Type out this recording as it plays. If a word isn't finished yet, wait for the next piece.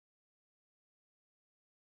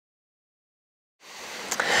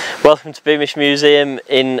Welcome to Beamish Museum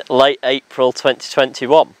in late April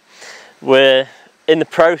 2021. We're in the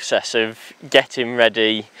process of getting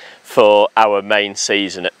ready for our main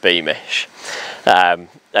season at Beamish.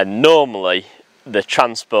 And normally the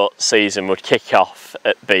transport season would kick off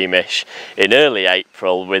at Beamish in early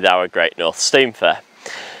April with our Great North Steam Fair.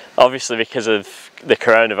 Obviously, because of the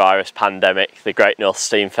coronavirus pandemic, the Great North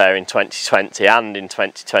Steam Fair in 2020 and in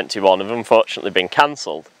 2021 have unfortunately been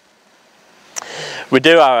cancelled. We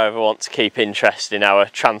do, however, want to keep interest in our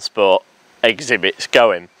transport exhibits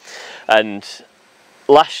going, and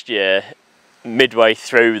last year, midway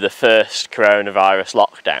through the first coronavirus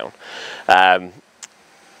lockdown,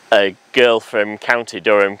 a girl from County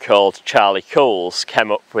Durham called Charlie Cools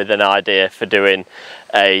came up with an idea for doing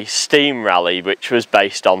a steam rally which was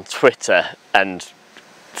based on Twitter and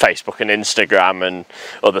Facebook and Instagram and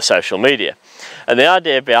other social media. And the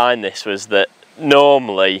idea behind this was that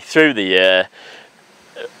normally through the year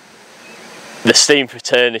the steam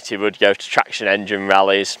fraternity would go to traction engine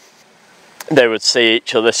rallies. They would see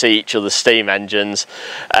each other's steam engines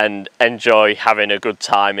and enjoy having a good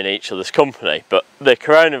time in each other's company. But the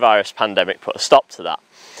coronavirus pandemic put a stop to that.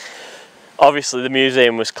 Obviously the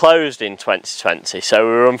museum was closed in 2020, so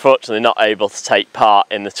we were unfortunately not able to take part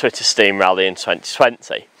in the Twitter steam rally in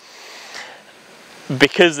 2020.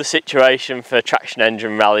 Because the situation for traction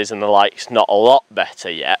engine rallies and the like's not a lot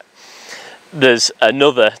better yet, there's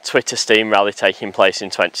another Twitter steam rally taking place in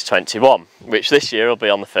 2021, which this year will be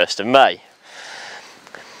on the 1st of May.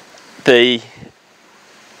 The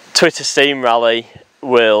Twitter steam rally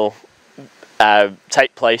will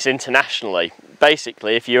take place internationally.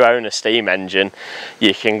 Basically, if you own a steam engine,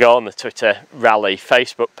 you can go on the Twitter rally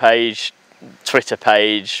Facebook page, Twitter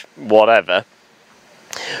page, whatever,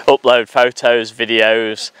 upload photos,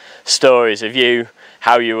 videos, stories of you,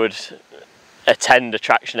 how you would attend a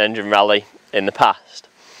traction engine rally in the past.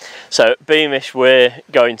 So at Beamish we're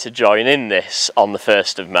going to join in this on the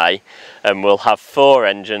 1st of May, and we'll have 4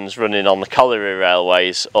 engines running on the colliery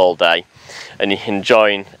railways all day, and you can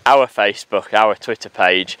join our Facebook, our Twitter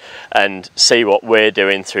page and see what we're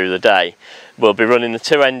doing through the day. We'll be running the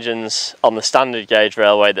 2 engines on the standard gauge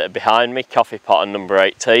railway that are behind me, Coffee Pot and number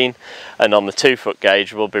 18, and on the 2-foot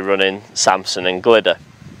gauge we'll be running Samson and Glider.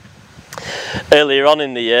 Earlier on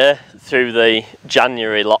in the year, through the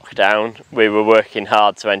January lockdown, we were working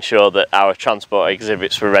hard to ensure that our transport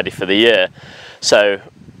exhibits were ready for the year. So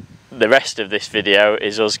the rest of this video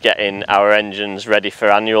is us getting our engines ready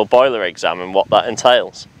for annual boiler exam and what that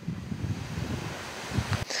entails.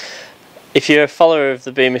 If you're a follower of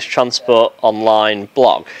the Beamish Transport online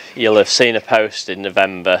blog, you'll have seen a post in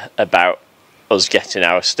November about us getting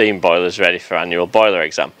our steam boilers ready for annual boiler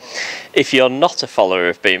exam. If you're not a follower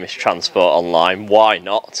of Beamish Transport online, why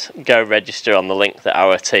not? Go register on the link that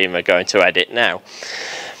our team are going to edit now.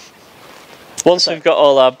 Once we've got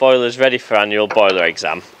all our boilers ready for annual boiler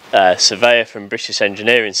exam, a surveyor from British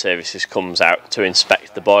Engineering Services comes out to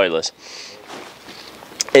inspect the boilers.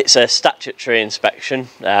 It's a statutory inspection.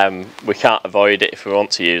 We can't avoid it if we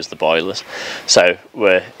want to use the boilers. So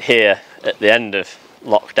we're here at the end of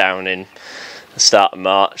lockdown in the start of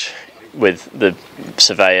March with the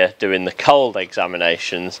surveyor doing the cold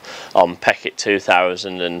examinations on Peckett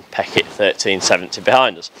 2000 and Peckett 1370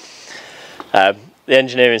 behind us. The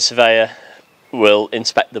engineering surveyor will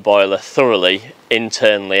inspect the boiler thoroughly,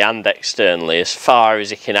 internally and externally, as far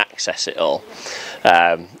as he can access it all.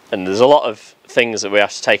 And there's a lot of things that we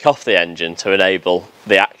have to take off the engine to enable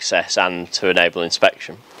the access and to enable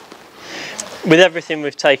inspection. With everything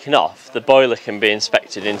we've taken off, the boiler can be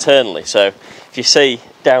inspected internally. So if you see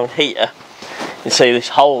down here, you see this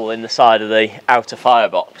hole in the side of the outer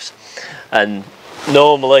firebox, and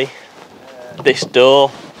normally this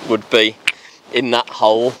door would be in that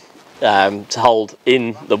hole to hold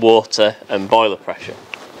in the water and boiler pressure.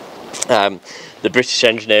 The British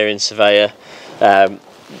Engineering Surveyor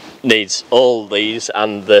needs all these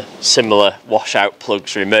and the similar washout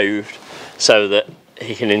plugs removed so that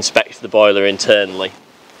he can inspect the boiler internally.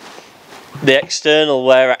 The external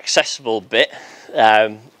where accessible bit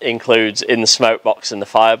includes in the smoke box and the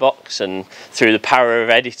firebox, and through the power of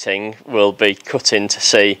editing we'll be cutting to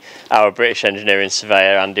see our British Engineering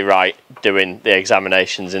Surveyor Andy Wright doing the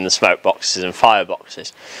examinations in the smoke boxes and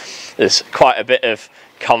fireboxes. There's quite a bit of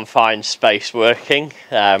confined space working,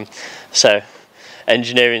 so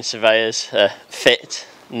engineering surveyors are fit,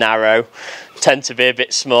 narrow, tend to be a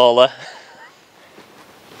bit smaller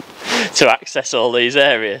to access all these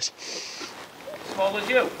areas. Small as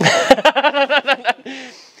you.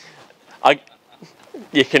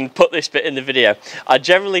 You can put this bit in the video. I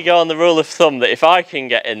generally go on the rule of thumb that if I can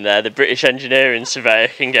get in there, the British Engineering Surveyor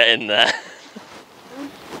can get in there.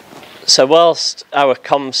 So whilst our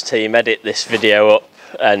comms team edit this video up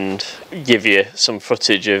and give you some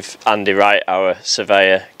footage of Andy Wright, our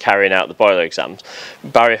surveyor, carrying out the boiler exams,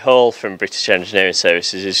 Barry Hall from British Engineering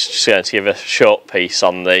Services is just going to give a short piece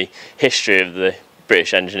on the history of the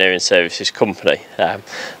British Engineering Services company.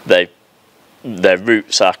 Their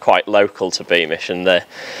roots are quite local to Beamish, and they're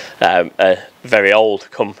a very old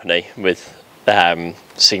company with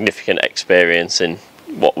significant experience in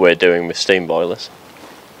what we're doing with steam boilers.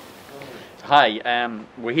 Hi,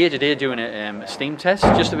 we're here today doing a steam test,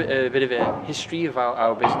 just a bit of a history of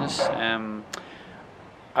our business.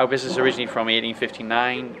 Our business originally from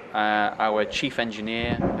 1859, our chief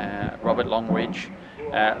engineer, Robert Longridge,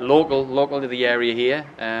 local to the area here,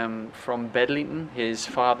 from Bedlington. His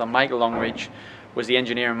father, Michael Longridge, was the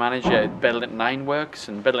engineer and manager at Bedlington Ironworks,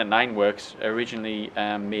 and Bedlington Ironworks originally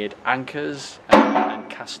made anchors and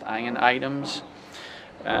cast iron items,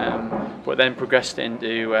 but then progressed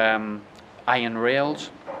into iron rails,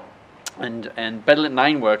 and Bedlington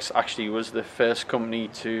Ironworks actually was the first company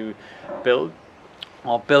to build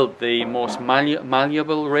the most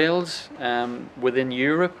malleable rails within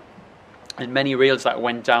Europe, and many rails that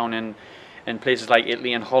went down in places like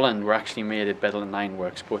Italy and Holland were actually made at Bedlington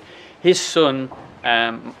Ironworks. But his son,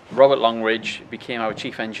 Robert Longridge, became our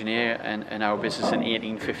chief engineer in our business in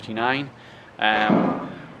 1859.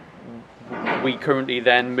 We currently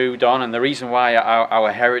then moved on, and the reason why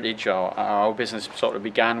our heritage or our business sort of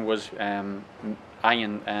began was iron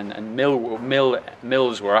and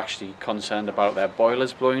mills were actually concerned about their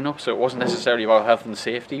boilers blowing up, so it wasn't necessarily about health and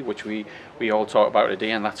safety, which we all talk about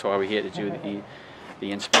today, and that's why we're here to do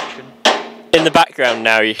the inspection. In the background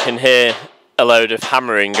now you can hear a load of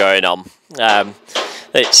hammering going on.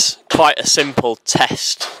 It's quite a simple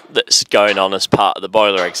test that's going on as part of the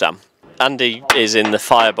boiler exam. Andy is in the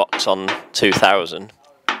firebox on 2000,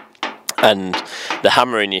 and the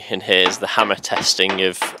hammering you can hear is the hammer testing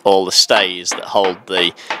of all the stays that hold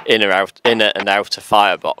the inner and outer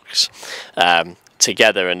firebox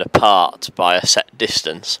together and apart by a set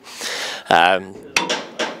distance.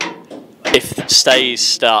 If stays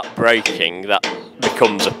start breaking, that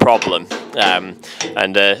becomes a problem,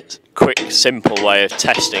 and a quick, simple way of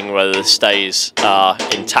testing whether the stays are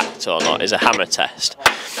intact or not is a hammer test.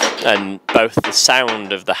 And both the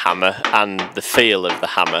sound of the hammer and the feel of the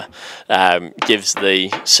hammer gives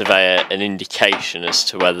the surveyor an indication as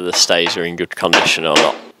to whether the stays are in good condition or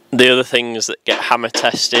not. The other things that get hammer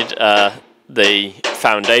tested are the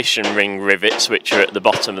foundation ring rivets, which are at the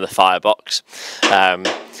bottom of the firebox,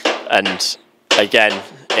 and again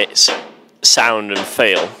it's sound and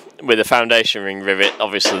feel. With a foundation ring rivet,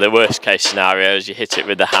 obviously the worst case scenario is you hit it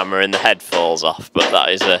with the hammer and the head falls off, but that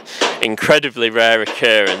is an incredibly rare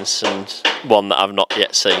occurrence and one that I've not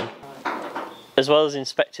yet seen. As well as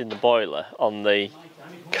inspecting the boiler on the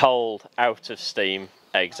cold out of steam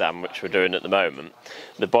exam, which we're doing at the moment,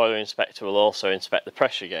 the boiler inspector will also inspect the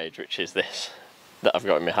pressure gauge, which is this that I've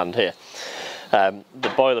got in my hand here.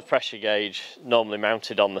 The boiler pressure gauge, normally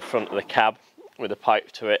mounted on the front of the cab with a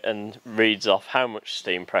pipe to it, and reads off how much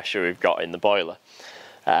steam pressure we've got in the boiler.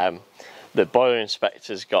 The boiler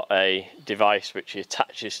inspector's got a device which he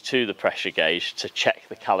attaches to the pressure gauge to check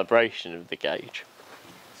the calibration of the gauge,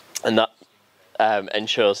 and that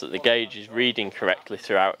ensures that the gauge is reading correctly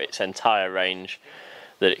throughout its entire range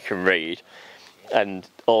that it can read, and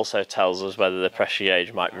also tells us whether the pressure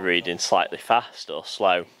gauge might be reading slightly fast or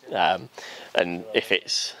slow, and if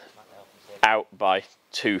it's out by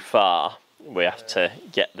too far, we have to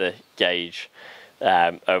get the gauge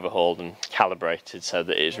overhauled and calibrated so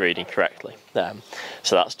that it is reading correctly.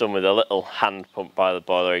 So that's done with a little hand pump by the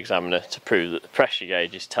boiler examiner to prove that the pressure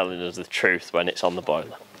gauge is telling us the truth when it's on the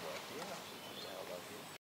boiler.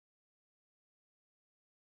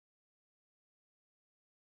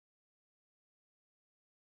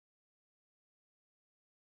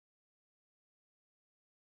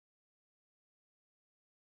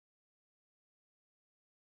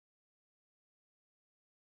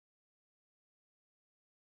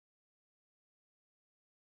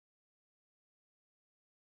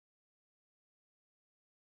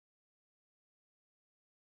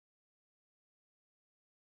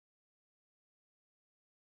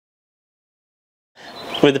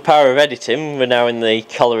 With the power of editing, we're now in the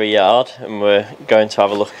colliery yard and we're going to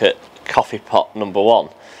have a look at coffee pot number 1.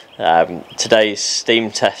 Today's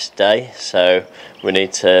steam test day, so we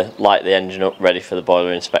need to light the engine up ready for the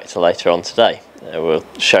boiler inspector later on today. We'll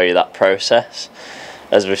show you that process.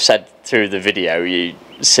 As we've said through the video, you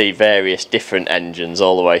see various different engines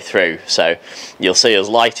all the way through, so you'll see us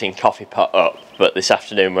lighting coffee pot up, but this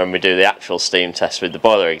afternoon when we do the actual steam test with the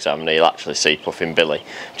boiler examiner, you'll actually see Puffin Billy,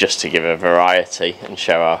 just to give a variety and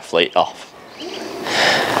show our fleet off.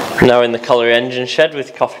 Now in the colliery engine shed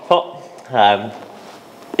with coffee pot.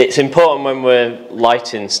 It's important when we're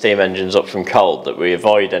lighting steam engines up from cold that we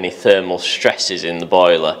avoid any thermal stresses in the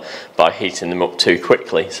boiler by heating them up too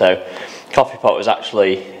quickly. So coffee pot was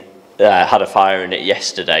actually had a fire in it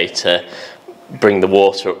yesterday to bring the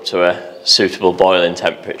water up to a suitable boiling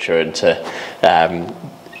temperature and to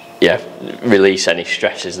release any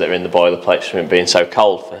stresses that are in the boiler plates from it being so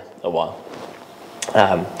cold for a while.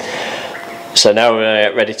 So now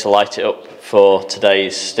we're ready to light it up for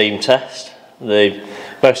today's steam test. The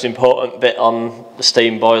most important bit on the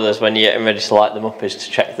steam boilers when you're getting ready to light them up is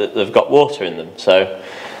to check that they've got water in them. So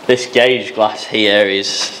this gauge glass here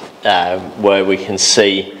is where we can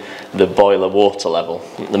see the boiler water level.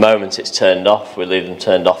 At the moment it's turned off, we leave them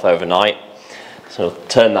turned off overnight. So we'll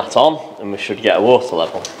turn that on and we should get a water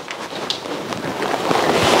level.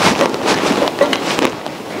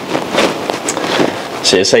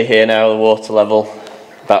 So you see here now the water level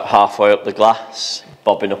about halfway up the glass,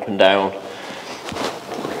 bobbing up and down.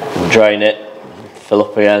 Drain it, fill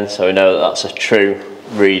up again, so we know that that's a true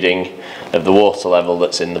reading of the water level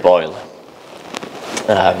that's in the boiler.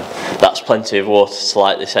 That's plenty of water to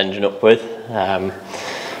light this engine up with,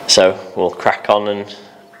 so we'll crack on and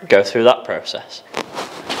go through that process.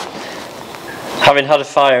 Having had a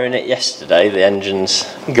fire in it yesterday, the engine's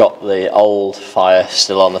got the old fire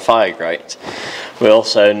still on the fire grate. We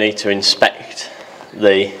also need to inspect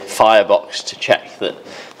the firebox to check that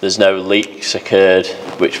there's no leaks occurred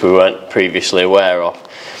which we weren't previously aware of.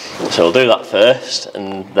 So we'll do that first,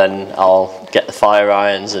 and then I'll get the fire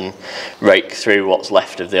irons and rake through what's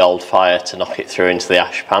left of the old fire to knock it through into the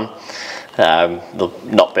ash pan. There'll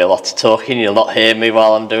not be a lot of talking, you'll not hear me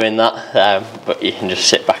while I'm doing that, but you can just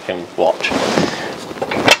sit back and watch.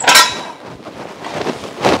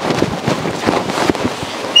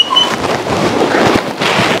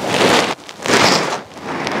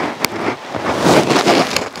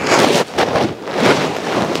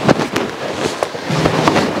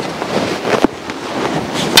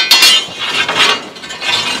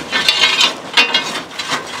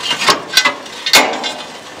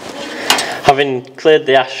 Having cleared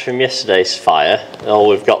the ash from yesterday's fire, all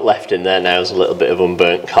we've got left in there now is a little bit of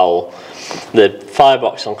unburnt coal. The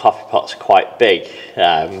firebox on coffee pot's quite big,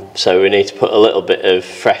 so we need to put a little bit of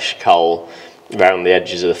fresh coal around the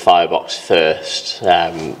edges of the firebox first,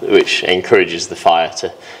 which encourages the fire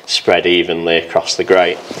to spread evenly across the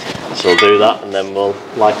grate. So we'll do that and then we'll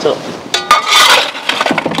light up.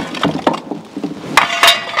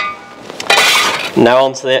 Now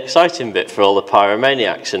on to the exciting bit for all the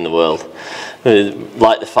pyromaniacs in the world.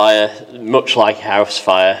 Light the fire, much like a house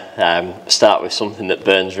fire, start with something that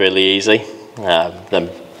burns really easy,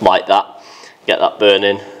 then light that, get that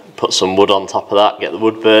burning, put some wood on top of that, get the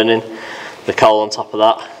wood burning, the coal on top of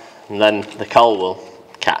that, and then the coal will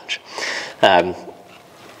catch.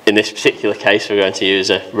 In this particular case we're going to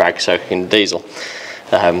use a rag soaking diesel.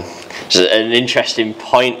 So an interesting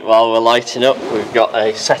point while we're lighting up, we've got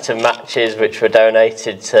a set of matches which were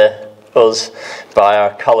donated to us by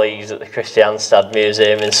our colleagues at the Kristianstad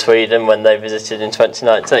Museum in Sweden when they visited in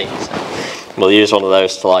 2019. So we'll use one of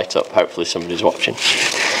those to light up, hopefully somebody's watching.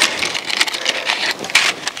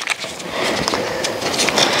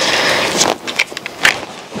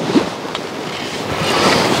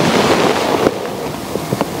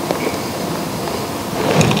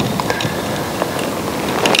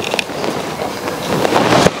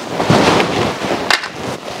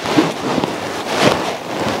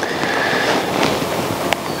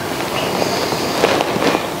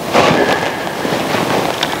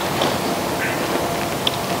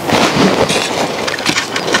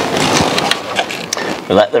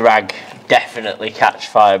 We let the rag definitely catch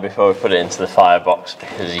fire before we put it into the firebox,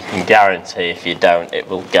 because you can guarantee if you don't it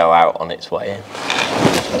will go out on its way in.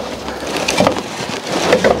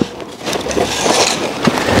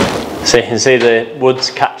 So you can see the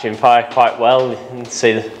wood's catching fire quite well. You can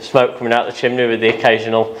see the smoke coming out the chimney with the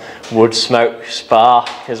occasional wood smoke spark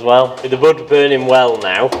as well. With the wood burning well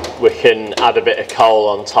now, we can add a bit of coal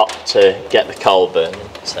on top to get the coal burning.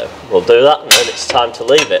 So we'll do that and then it's time to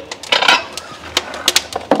leave it.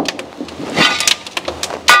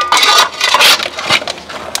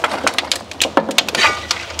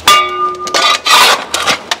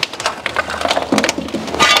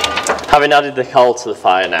 Having added the coal to the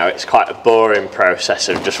fire now, it's quite a boring process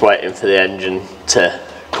of just waiting for the engine to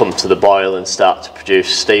come to the boil and start to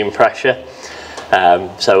produce steam pressure.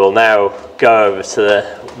 So we'll now go over to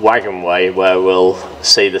the wagon way where we'll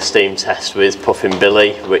see the steam test with Puffin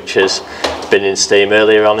Billy, which has been in steam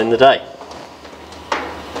earlier on in the day.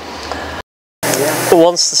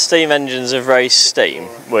 Once the steam engines have raised steam,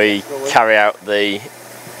 we carry out the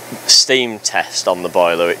steam test on the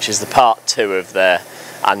boiler, which is the part 2 of their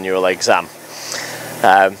annual exam.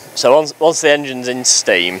 So once the engine's in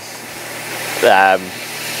steam,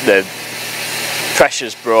 the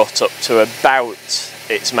pressure's brought up to about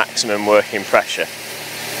its maximum working pressure.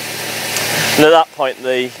 And at that point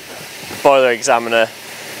the boiler examiner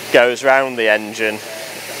goes round the engine,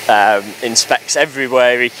 inspects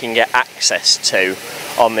everywhere he can get access to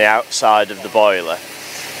on the outside of the boiler.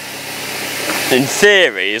 In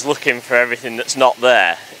theory he's looking for everything that's not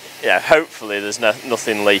there. Hopefully there's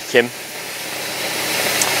nothing leaking.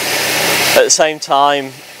 At the same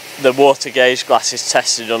time, the water gauge glass is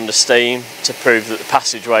tested under steam to prove that the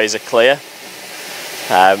passageways are clear.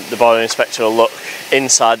 The boiler inspector will look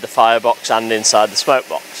inside the firebox and inside the smoke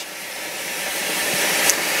box.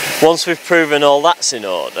 Once we've proven all that's in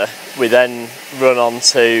order, we then run on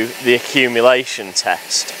to the accumulation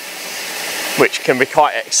test, which can be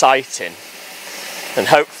quite exciting, and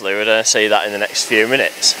hopefully we're going to see that in the next few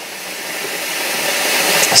minutes.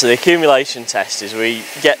 So the accumulation test is we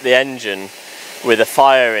get the engine with a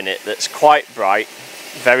fire in it that's quite bright,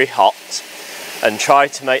 very hot, and try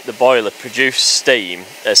to make the boiler produce steam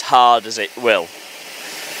as hard as it will.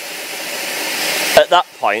 At that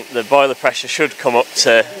point the boiler pressure should come up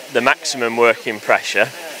to the maximum working pressure,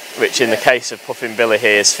 which in the case of Puffin Billy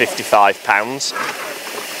here is 55 pounds.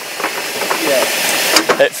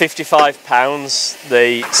 At 55 pounds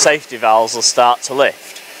the safety valves will start to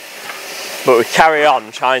lift, but we carry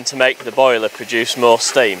on trying to make the boiler produce more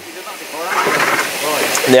steam.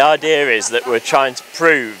 And the idea is that we're trying to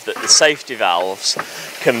prove that the safety valves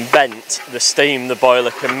can vent the steam the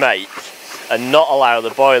boiler can make and not allow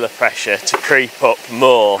the boiler pressure to creep up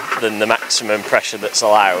more than the maximum pressure that's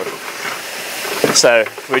allowed. So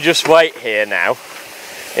if we just wait here now,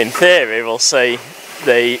 in theory we'll see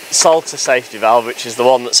the Salter safety valve, which is the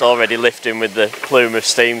one that's already lifting with the plume of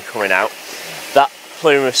steam coming out. That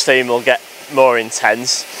plume of steam will get more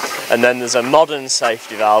intense, and then there's a modern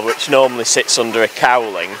safety valve which normally sits under a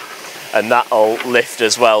cowling, and that'll lift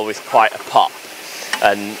as well with quite a pop.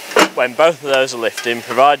 And when both of those are lifting,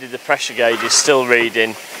 provided the pressure gauge is still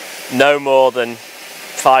reading no more than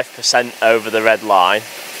 5% over the red line,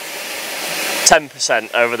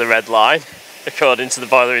 10% over the red line according to the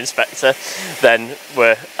boiler inspector, then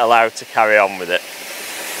we're allowed to carry on with it.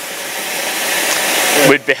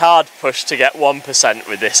 We'd be hard pushed to get 1%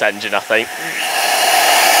 with this engine, I think.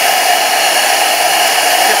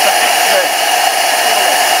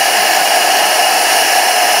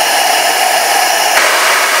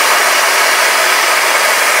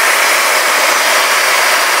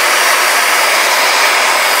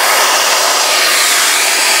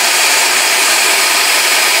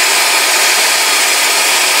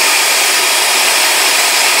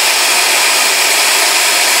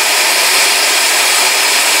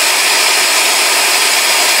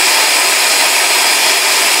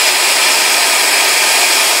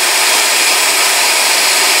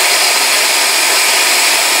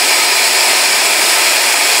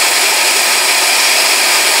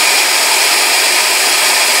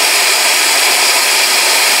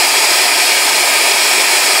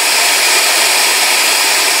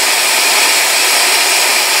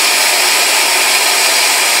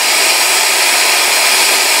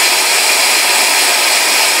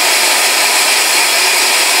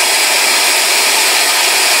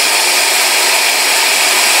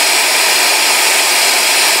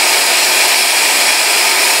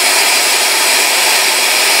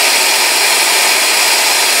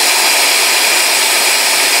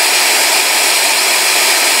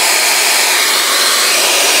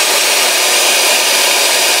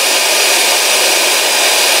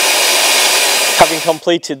 Having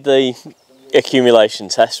completed the accumulation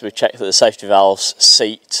test, we checked that the safety valves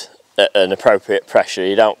seat at an appropriate pressure.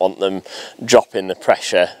 You don't want them dropping the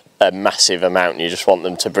pressure a massive amount, you just want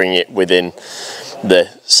them to bring it within the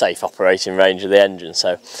safe operating range of the engine.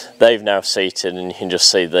 So they've now seated, and you can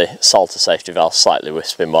just see the Salter safety valve slightly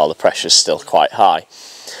wisping while the pressure is still quite high.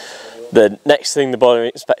 The next thing the boiler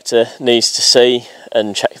inspector needs to see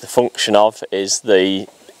and check the function of is the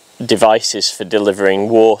devices for delivering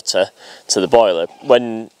water to the boiler.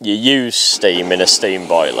 When you use steam in a steam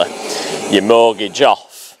boiler, you mortgage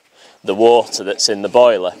off the water that's in the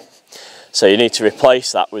boiler, so you need to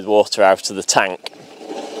replace that with water out of the tank.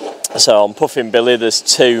 So on Puffin Billy there's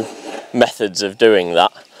two methods of doing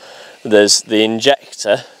that. There's the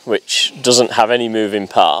injector, which doesn't have any moving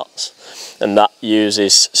parts, and that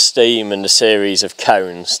uses steam and a series of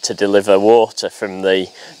cones to deliver water from the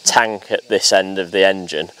tank at this end of the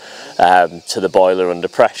engine to the boiler under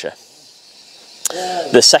pressure.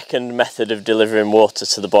 The second method of delivering water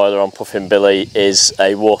to the boiler on Puffin Billy is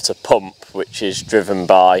a water pump, which is driven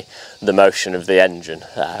by the motion of the engine,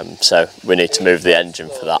 so we need to move the engine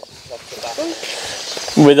for that.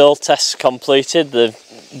 With all tests completed, the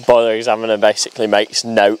boiler examiner basically makes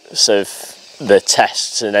notes of the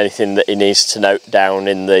tests and anything that he needs to note down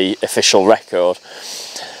in the official record.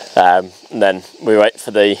 And then we wait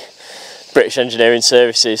for the British Engineering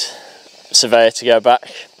Services surveyor to go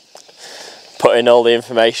back, put in all the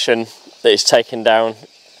information that is taken down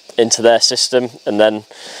into their system, and then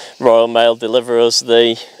Royal Mail deliver us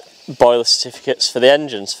the boiler certificates for the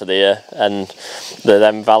engines for the year, and they're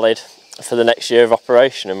then valid for the next year of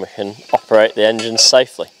operation, and we can operate the engines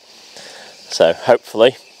safely. So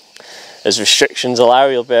hopefully, as restrictions allow,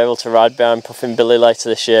 you'll be able to ride behind Puffin Billy later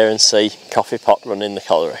this year and see Coffee Pot run in the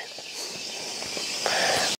colliery.